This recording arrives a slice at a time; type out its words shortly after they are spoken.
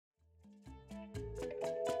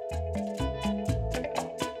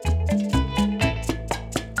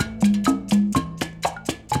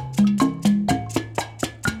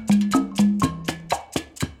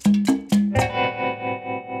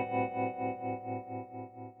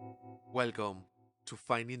Welcome to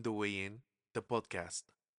Finding the Way In, the podcast.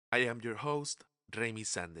 I am your host, Remy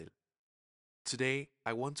Sandel. Today,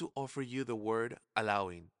 I want to offer you the word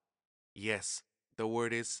allowing. Yes, the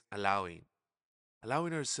word is allowing.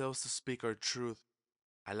 Allowing ourselves to speak our truth,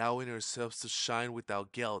 allowing ourselves to shine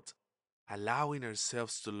without guilt, allowing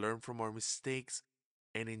ourselves to learn from our mistakes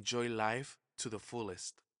and enjoy life to the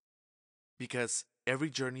fullest. Because every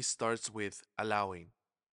journey starts with allowing.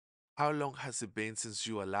 How long has it been since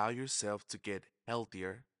you allow yourself to get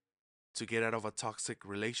healthier, to get out of a toxic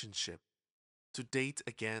relationship, to date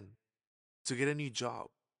again, to get a new job,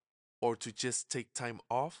 or to just take time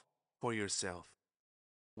off for yourself?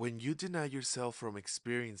 When you deny yourself from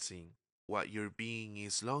experiencing what your being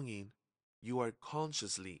is longing, you are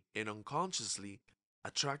consciously and unconsciously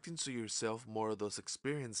attracting to yourself more of those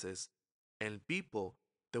experiences and people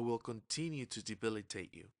that will continue to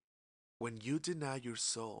debilitate you. When you deny your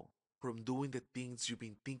soul from doing the things you've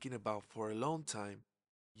been thinking about for a long time,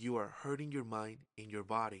 you are hurting your mind and your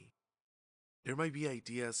body. There might be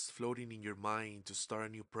ideas floating in your mind to start a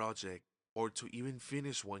new project or to even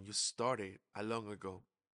finish one you started a long ago.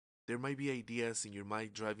 There might be ideas in your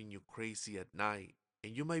mind driving you crazy at night,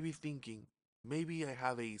 and you might be thinking, maybe I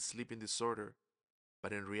have a sleeping disorder,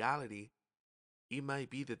 but in reality, it might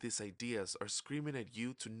be that these ideas are screaming at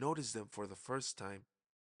you to notice them for the first time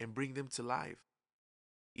and bring them to life.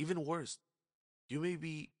 Even worse, you may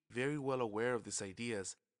be very well aware of these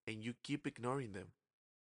ideas and you keep ignoring them.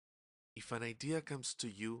 If an idea comes to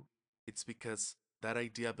you, it's because that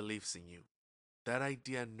idea believes in you. That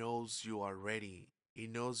idea knows you are ready. It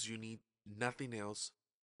knows you need nothing else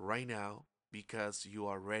right now because you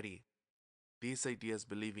are ready. These ideas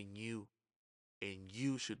believe in you, and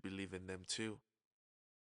you should believe in them too.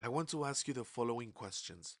 I want to ask you the following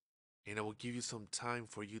questions, and I will give you some time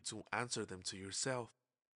for you to answer them to yourself.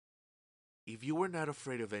 If you were not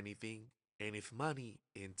afraid of anything, and if money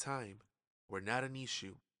and time were not an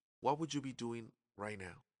issue, what would you be doing right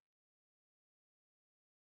now?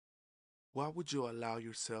 What would you allow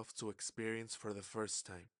yourself to experience for the first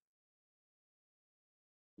time?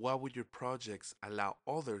 What would your projects allow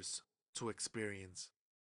others to experience?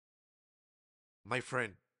 My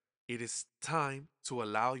friend, it is time to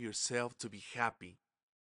allow yourself to be happy,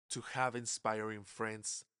 to have inspiring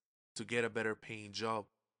friends, to get a better paying job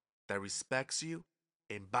that respects you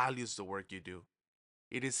and values the work you do.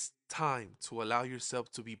 It is time to allow yourself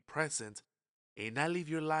to be present and not live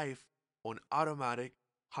your life on automatic,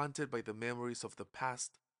 haunted by the memories of the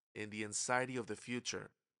past and the anxiety of the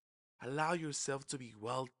future. Allow yourself to be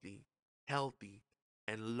wealthy, healthy,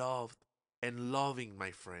 and loved and loving,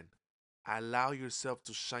 my friend. Allow yourself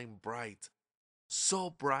to shine bright, so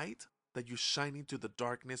bright that you shine into the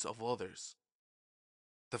darkness of others.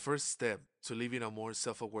 The first step to living a more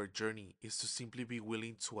self aware journey is to simply be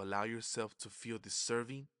willing to allow yourself to feel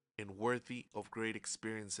deserving and worthy of great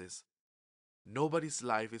experiences. Nobody's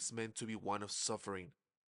life is meant to be one of suffering.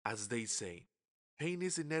 As they say, pain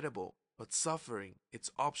is inevitable, but suffering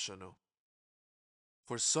it's optional.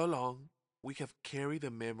 For so long, we have carried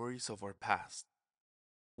the memories of our past.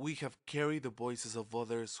 We have carried the voices of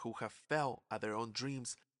others who have failed at their own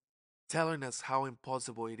dreams, telling us how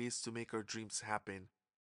impossible it is to make our dreams happen.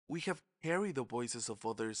 We have carried the voices of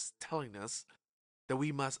others telling us that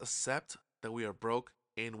we must accept that we are broke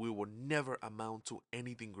and we will never amount to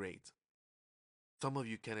anything great. Some of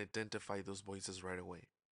you can identify those voices right away.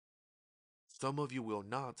 Some of you will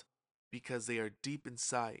not because they are deep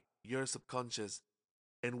inside your subconscious,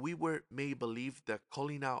 and we were made believe that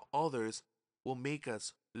calling out others will make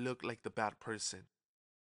us look like the bad person.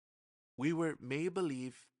 We were made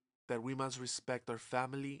believe that we must respect our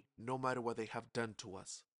family no matter what they have done to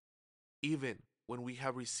us, even when we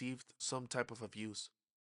have received some type of abuse.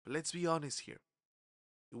 But let's be honest here.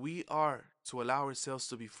 If we are to allow ourselves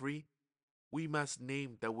to be free, we must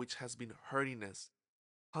name that which has been hurting us,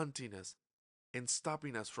 hunting us, and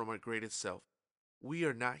stopping us from our greatest self. We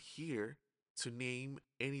are not here to name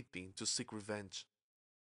anything to seek revenge.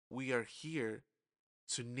 We are here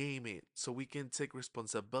to name it so we can take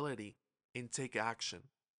responsibility and take action.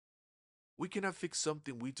 We cannot fix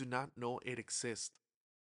something we do not know it exists.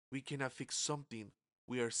 We cannot fix something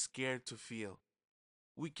we are scared to feel.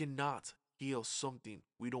 We cannot heal something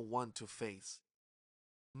we don't want to face.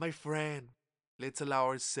 My friend, let's allow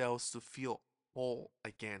ourselves to feel whole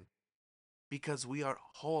again because we are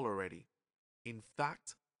whole already. In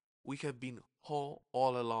fact, we have been whole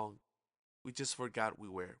all along. We just forgot we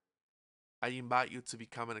were. I invite you to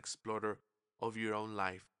become an explorer of your own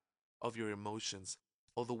life, of your emotions,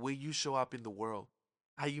 of the way you show up in the world.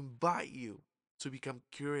 I invite you to become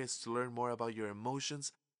curious to learn more about your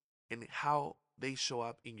emotions and how they show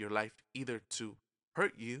up in your life either to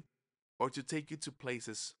hurt you or to take you to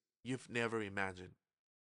places you've never imagined.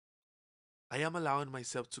 I am allowing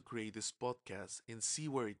myself to create this podcast and see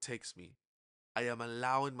where it takes me. I am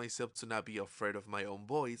allowing myself to not be afraid of my own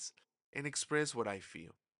voice and express what I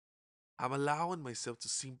feel. I'm allowing myself to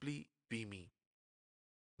simply be me,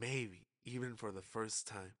 maybe even for the first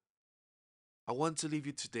time. I want to leave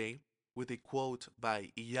you today with a quote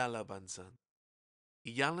by Iyala Banzan.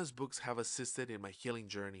 Iyala's books have assisted in my healing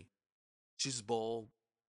journey. She's bold,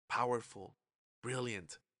 powerful,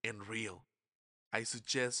 brilliant, and real. I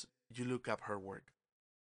suggest you look up her work.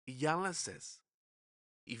 Iyala says,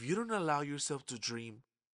 if you don't allow yourself to dream,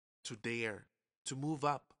 to dare, to move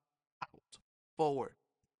up, out, forward,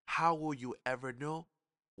 how will you ever know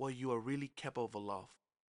what you are really capable of?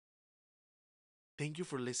 Thank you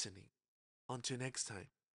for listening. Until next time,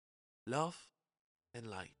 love and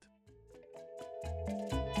light.